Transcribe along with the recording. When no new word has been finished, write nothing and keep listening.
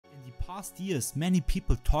past years, many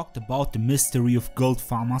people talked about the mystery of gold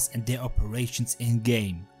farmers and their operations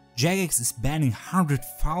in-game. Jagex is banning hundreds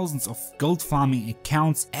of thousands of gold farming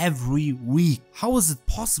accounts every week. How is it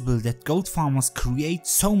possible that gold farmers create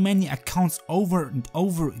so many accounts over and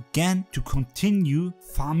over again to continue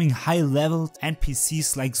farming high-level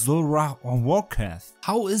NPCs like Zulrah or Warcraft?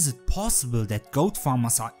 How is it possible that gold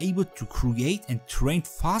farmers are able to create and train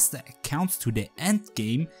faster accounts to their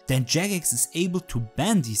endgame than Jagex is able to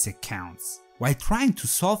ban these accounts? While trying to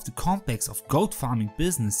solve the complex of gold farming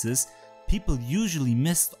businesses, people usually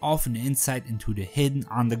missed off an insight into the hidden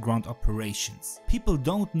underground operations. People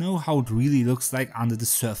don't know how it really looks like under the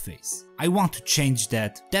surface. I want to change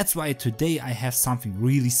that. That's why today I have something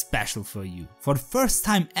really special for you. For the first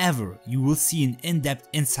time ever, you will see an in-depth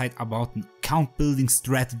insight about an account building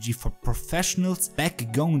strategy for professionals back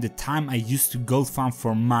ago in the time I used to gold farm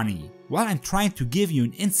for money. While I'm trying to give you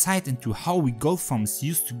an insight into how we gold farmers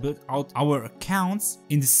used to build out our accounts,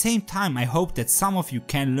 in the same time I hope that some of you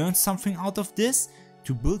can learn something out of this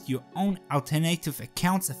to build your own alternative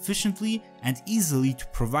accounts efficiently and easily to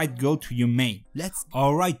provide gold to your main.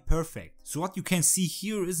 Alright, perfect. So what you can see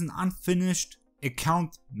here is an unfinished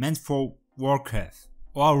account meant for Warcraft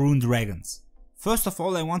or Rune Dragons. First of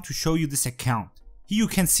all, I want to show you this account. Here you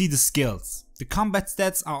can see the skills. The combat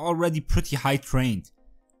stats are already pretty high trained.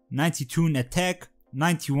 92 in attack,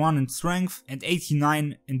 91 in strength and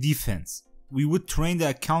 89 in defense. We would train the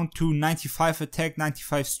account to 95 attack,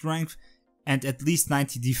 95 strength and at least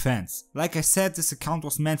 90 defense. Like I said, this account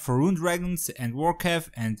was meant for Rune Dragons and Warcraft,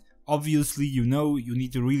 and obviously you know you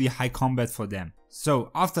need a really high combat for them. So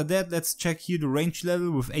after that, let's check here the range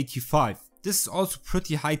level with 85. This is also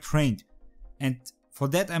pretty high trained, and for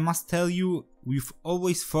that I must tell you, we've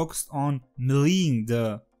always focused on meleeing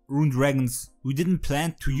the Rune Dragons. We didn't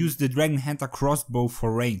plan to use the Dragon Hunter crossbow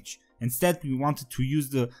for range. Instead, we wanted to use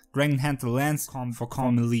the Dragon Hunter lance for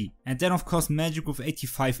common melee. And then of course magic with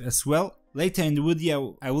 85 as well. Later in the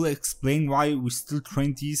video I will explain why we still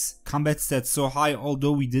train these combat stats so high,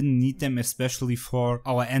 although we didn't need them especially for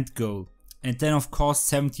our end goal. And then of course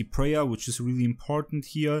 70 prayer, which is really important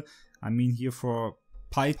here. I mean here for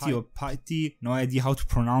piety or piety, no idea how to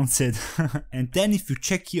pronounce it. And then if you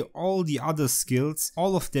check here all the other skills,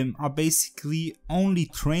 all of them are basically only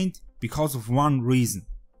trained because of one reason: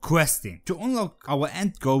 questing. To unlock our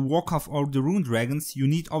end goal, Warcraft or the Rune Dragons, you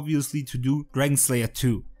need obviously to do Dragon Slayer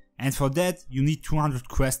 2. And for that you need 200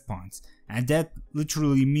 quest points. And that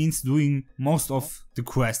literally means doing most of the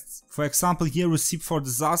quests. For example, here Recipe for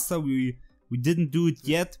Disaster, we didn't do it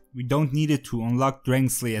yet. We don't need it to unlock Dragon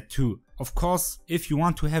Slayer 2. Of course, if you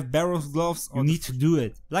want to have Barrow's Gloves, you need to do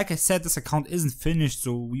it. Like I said, this account isn't finished,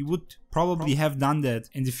 so we would probably have done that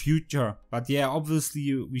in the future. But yeah,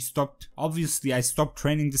 obviously I stopped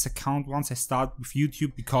training this account once I started with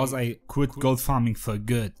YouTube because I quit gold farming for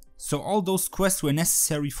good. So all those quests were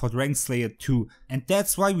necessary for Dragon Slayer 2, and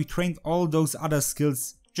that's why we trained all those other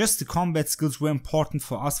skills. Just the combat skills were important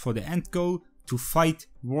for us for the end goal, to fight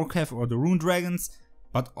Warcraft or the Rune Dragons,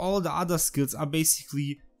 but all the other skills are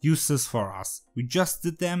basically useless for us. We just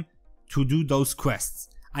did them to do those quests.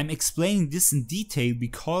 I'm explaining this in detail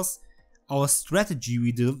because our strategy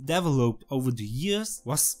we developed over the years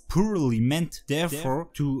was purely meant therefore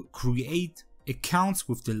to create accounts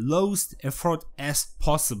with the lowest effort as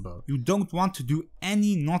possible. You don't want to do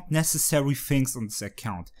any not necessary things on this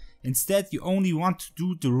account. Instead, you only want to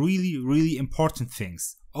do the really important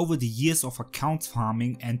things. Over the years of account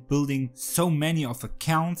farming and building so many of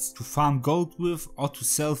accounts to farm gold with or to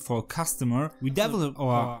sell for a customer, we developed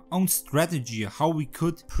our own strategy how we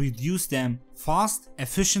could produce them fast,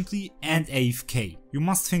 efficiently and AFK. You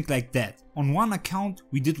must think like that. On one account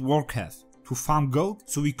we did Warcraft to farm gold,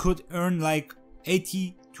 so we could earn like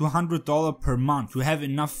 $80 to $100 per month to have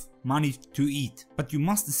enough money to eat. But you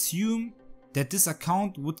must assume that this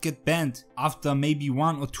account would get banned after maybe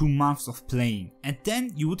 1 or 2 months of playing, and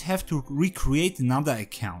then you would have to recreate another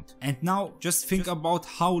account. And now just think about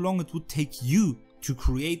how long it would take you to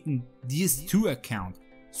create a DS2 account,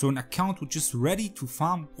 so an account which is ready to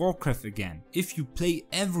farm Warcraft again. If you play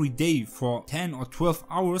every day for 10 or 12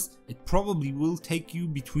 hours, it probably will take you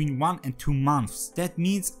between 1 and 2 months. That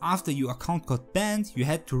means after your account got banned, you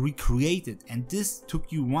had to recreate it, and this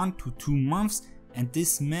took you 1 to 2 months, and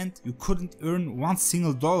this meant you couldn't earn $1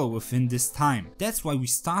 single within this time. That's why we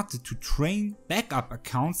started to train backup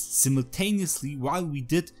accounts simultaneously while we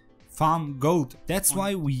did farm gold. That's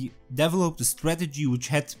why we developed a strategy which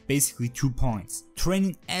had basically 2 points: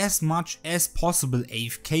 training as much as possible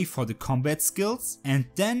AFK for the combat skills, and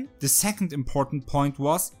then the second important point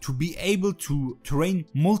was to be able to train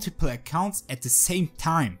multiple accounts at the same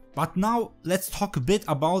time. But now let's talk a bit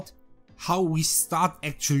about how we start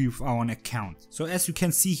actually with our account. So as you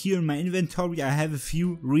can see here in my inventory, I have a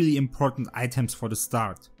few really important items for the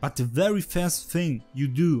start. But the very first thing you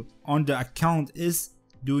do on the account is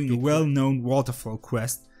doing the well-known waterfall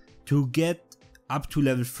quest to get up to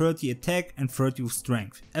level 30 attack and 30 of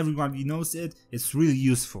strength. Everybody knows it, it's really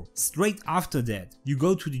useful. Straight after that, you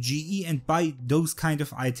go to the GE and buy those kind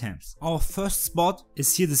of items. Our first spot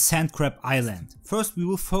is here the Sand Crab Island. First we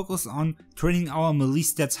will focus on training our melee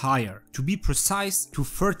stats higher. To be precise, to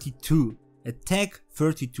 32 attack,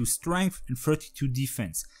 32 strength and 32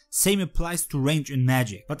 defense. Same applies to range and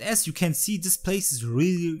magic. But as you can see, this place is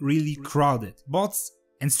really crowded. Bots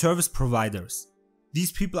and service providers.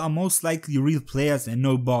 These people are most likely real players and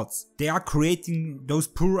no bots. They are creating those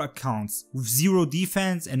poor accounts with 0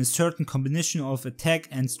 defense and a certain combination of attack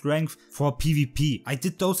and strength for PvP. I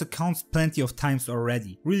did those accounts plenty of times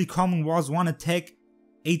already. Really common was 1 attack,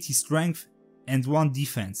 80 strength and 1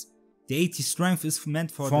 defense. The 80 strength is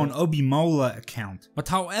meant for an Obi Mauler account. But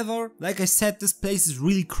however, like I said, this place is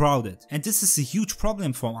really crowded. And this is a huge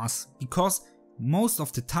problem for us, because most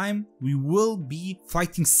of the time we will be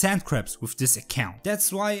fighting sand crabs with this account.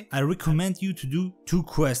 That's why I recommend you to do 2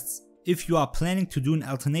 quests. If you are planning to do an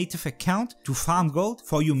alternative account to farm gold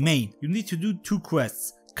for your main, you need to do 2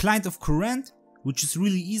 quests. Client of Current, which is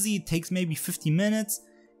really easy, it takes maybe 50 minutes,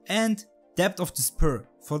 and Depth of Despair.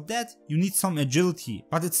 For that you need some agility,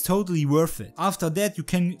 but it's totally worth it. After that you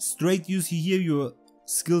can straight use here your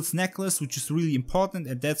skills necklace, which is really important,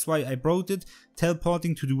 and that's why I brought it,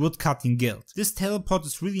 teleporting to the woodcutting guild. This teleport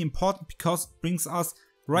is really important because it brings us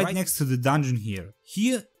right next to the dungeon here.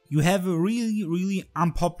 Here you have a really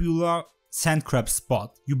unpopular sand crab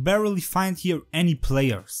spot. You barely find here any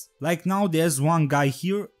players. Like now there's one guy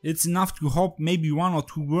here, it's enough to hop maybe 1 or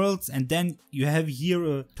 2 worlds, and then you have here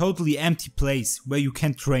a totally empty place where you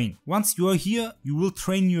can train. Once you are here, you will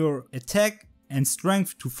train your attack and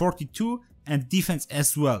strength to 42 and defense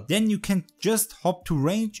as well. Then you can just hop to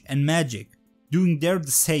range and magic, doing there the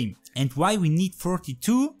same. And why we need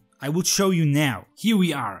 42? I will show you now. Here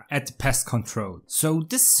we are at the pest control. So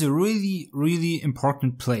this is a really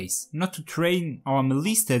important place. Not to train our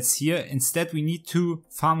melee stats here, instead we need to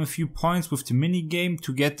farm a few points with the mini game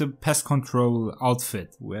to get the pest control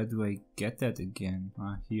outfit. Where do I get that again?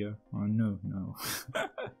 Here. Oh no.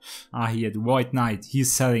 Here, the White Knight,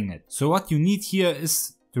 he's selling it. So what you need here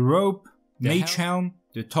is the rope, mage helm,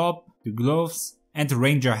 the top, the gloves and the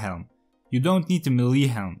ranger helm. You don't need the melee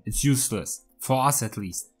helm, it's useless, for us at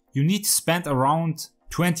least. You need to spend around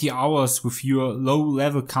 20 hours with your low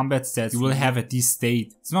level combat stats you will have at this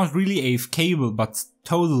state. It's not really AFKable, but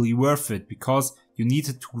totally worth it, because you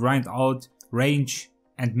needed to grind out range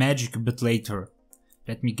and magic a bit later.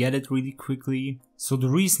 Let me get it really quickly. So the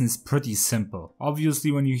reason is pretty simple.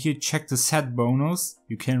 Obviously when you here check the set bonus,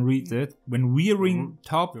 you can read it. When wearing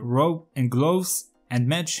top, robe and gloves and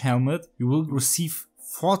mage helmet, you will receive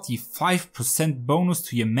 45% bonus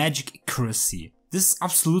to your magic accuracy. This is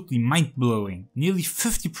absolutely mind-blowing. Nearly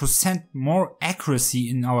 50% more accuracy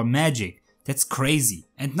in our magic. That's crazy.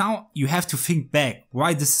 And now you have to think back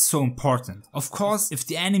why this is so important. Of course, if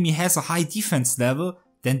the enemy has a high defense level,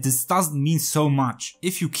 then this doesn't mean so much.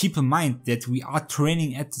 If you keep in mind that we are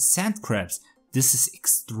training at the sand crabs, this is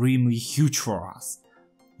extremely huge for us.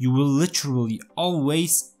 You will literally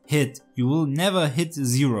always hit. You will never hit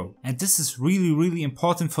 0. And this is really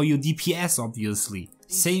important for your DPS, obviously.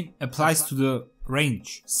 Same applies to the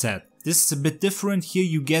range set. This is a bit different. Here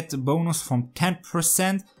you get a bonus from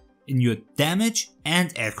 10% in your damage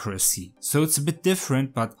and accuracy. So it's a bit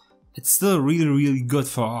different, but it's still really good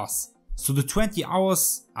for us. So the 20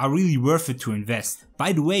 hours are really worth it to invest.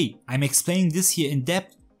 By the way, I'm explaining this here in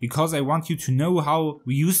depth because I want you to know how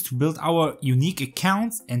we used to build our unique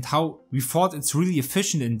accounts and how we thought it's really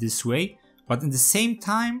efficient in this way. But at the same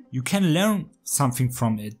time, you can learn something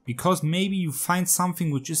from it, because maybe you find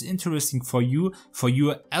something which is interesting for you, for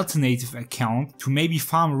your alternative account, to maybe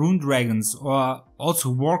farm rune dragons or also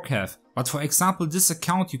Warcraft. But for example, this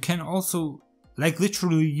account you can also like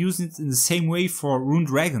literally use it in the same way for rune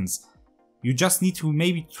dragons. You just need to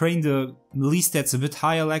maybe train the melee stats a bit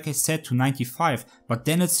higher, like I said, to 95, but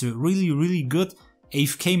then it's a really good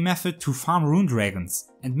AFK method to farm rune dragons.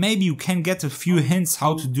 And maybe you can get a few hints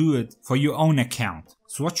how to do it for your own account.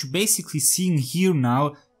 So what you're basically seeing here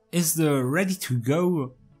now is the ready to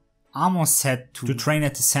go armor set to train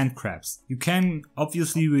at the sand crabs. You can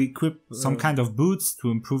obviously equip some kind of boots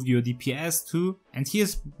to improve your DPS too. And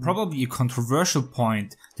here's probably a controversial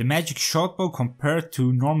point: the magic shortbow compared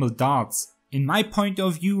to normal darts. In my point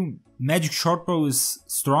of view, magic shortbow is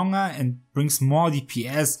stronger and brings more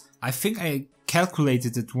DPS. I think I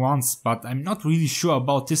calculated it once, but I'm not really sure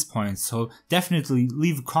about this point, so definitely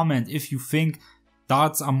leave a comment if you think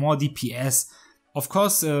darts are more DPS. Of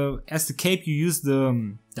course, as the cape you use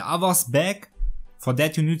the others bag. For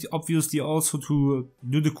that you need obviously also to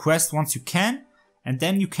do the quest once you can, and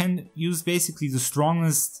then you can use basically the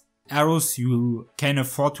strongest arrows you can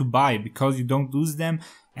afford to buy because you don't lose them.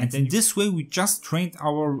 And in this way we just trained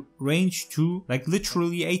our range to like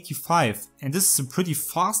literally 85, and this is a pretty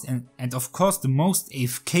fast and of course the most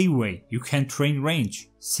AFK way you can train range.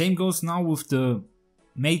 Same goes now with the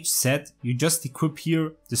mage set. You just equip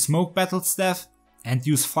here the smoke battle staff and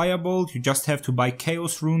use firebolt. You just have to buy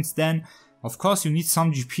chaos runes then. Of course you need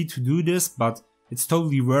some GP to do this, but it's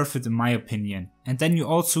totally worth it in my opinion. And then you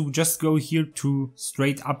also just go here to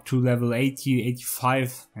straight up to level 80,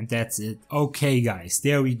 85, and that's it. Okay guys,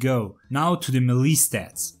 there we go. Now to the melee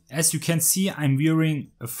stats. As you can see, I'm wearing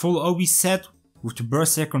a full OB set with the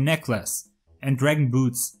Berserker necklace and dragon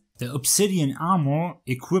boots. The obsidian armor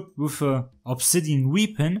equipped with a obsidian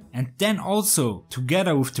weapon, and then also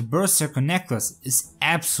together with the Berserker necklace is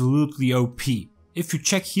absolutely OP. If you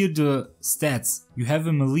check here the stats, you have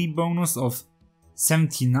a melee bonus of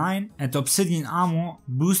 79, and the obsidian armor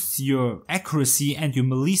boosts your accuracy and your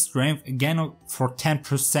melee strength again for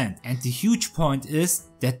 10%. And the huge point is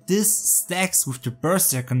that this stacks with the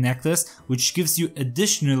Berserker necklace, which gives you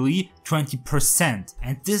additionally 20%.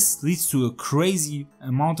 And this leads to a crazy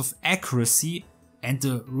amount of accuracy and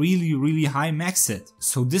a really high max hit.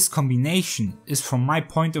 So this combination is from my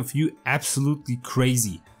point of view absolutely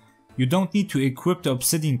crazy. You don't need to equip the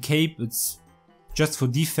obsidian cape, it's just for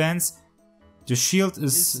defense. The shield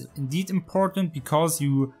is indeed important because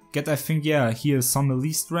you get, I think, yeah, here some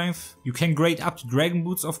melee strength. You can grade up to dragon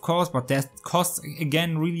boots of course, but that costs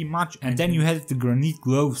again really much. And then you have the granite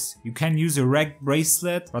gloves. You can use a rag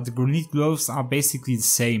bracelet, but the granite gloves are basically the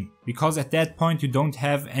same. Because at that point you don't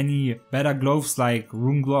have any better gloves like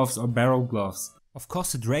rune gloves or barrow gloves. Of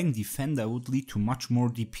course the dragon defender would lead to much more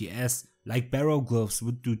DPS, like barrow gloves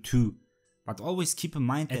would do too. But always keep in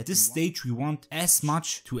mind that at this stage we want as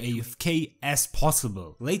much to AFK as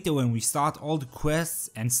possible. Later when we start all the quests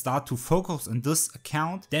and start to focus on this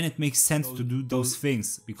account, then it makes sense to do those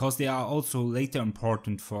things, because they are also later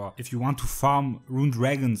important for if you want to farm rune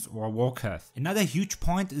dragons or warcraft. Another huge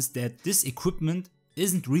point is that this equipment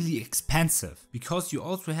isn't really expensive, because you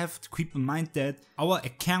also have to keep in mind that our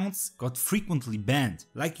accounts got frequently banned.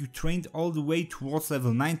 Like you trained all the way towards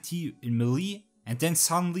level 90 in melee, and then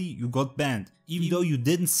suddenly you got banned, even though you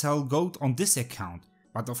didn't sell gold on this account.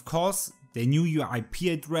 But of course they knew your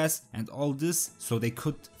IP address and all this, so they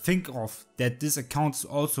could think of that this account is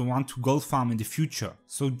also one to gold farm in the future.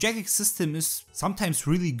 So Jagex system is sometimes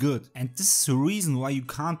really good, and this is the reason why you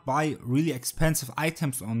can't buy really expensive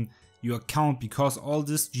items on your account, because all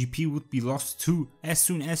this GP would be lost too. As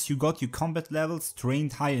soon as you got your combat levels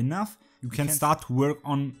trained high enough, you can start to work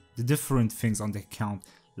on the different things on the account,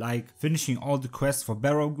 like finishing all the quests for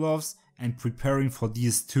barrow gloves and preparing for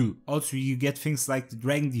DS2. Also you get things like the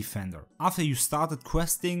dragon defender. After you started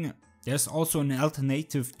questing, there's also an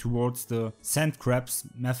alternative towards the sand crabs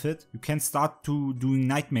method. You can start to doing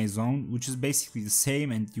nightmare zone, which is basically the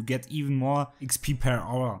same, and you get even more XP per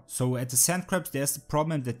hour. So at the sand crabs there's the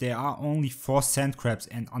problem that there are only 4 sand crabs,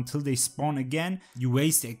 and until they spawn again you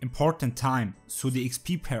waste important time. So the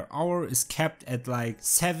XP per hour is capped at like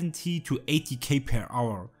 70 to 80k per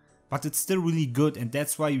hour. But it's still really good, and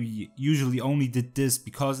that's why we usually only did this,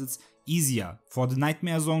 because it's easier. For the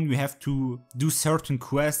nightmare zone you have to do certain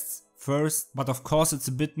quests first, but of course it's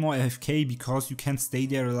a bit more AFK because you can stay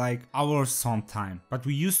there like hours sometime. But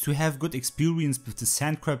we used to have good experience with the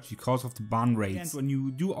sand crabs because of the ban rates. And when you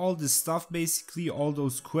do all this stuff, basically all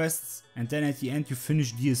those quests, and then at the end you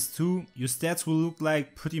finish DS2, your stats will look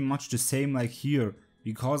like pretty much the same like here.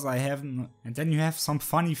 Because I haven't, and then you have some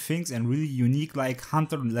funny things and really unique like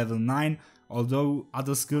Hunter level 9, although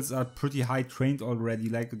other skills are pretty high trained already,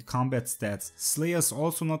 like the combat stats. Slayer is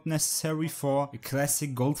also not necessary for a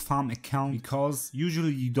classic gold farm account, because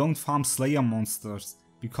usually you don't farm Slayer monsters,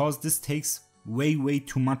 because this takes way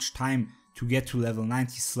too much time to get to level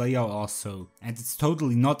 90 Slayer or so, and it's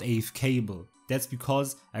totally not AFKable. That's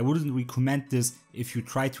because I wouldn't recommend this if you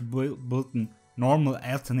try to build an normal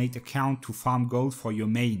alternate account to farm gold for your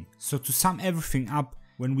main. So to sum everything up,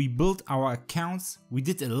 when we built our accounts, we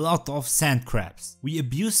did a lot of sand crabs. We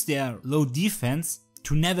abused their low defense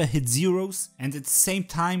to never hit zeros, and at the same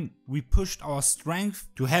time we pushed our strength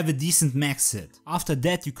to have a decent max hit. After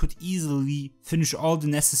that you could easily finish all the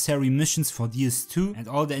necessary missions for DS2 and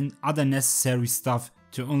all the other necessary stuff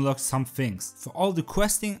to unlock some things. For all the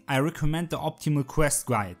questing, I recommend the optimal quest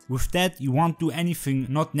guide. With that, you won't do anything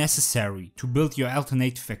not necessary to build your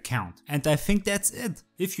alternative account. And I think that's it.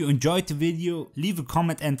 If you enjoyed the video, leave a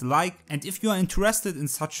comment and a like, and if you are interested in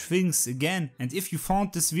such things again, and if you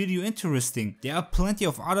found this video interesting, there are plenty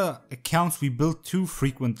of other accounts we build too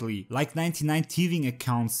frequently, like 99 thieving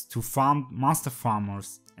accounts to farm master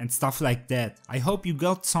farmers and stuff like that. I hope you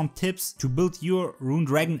got some tips to build your Rune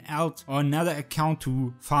Dragon out or another account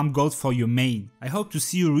to farm gold for your main. I hope to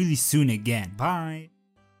see you really soon again. Bye!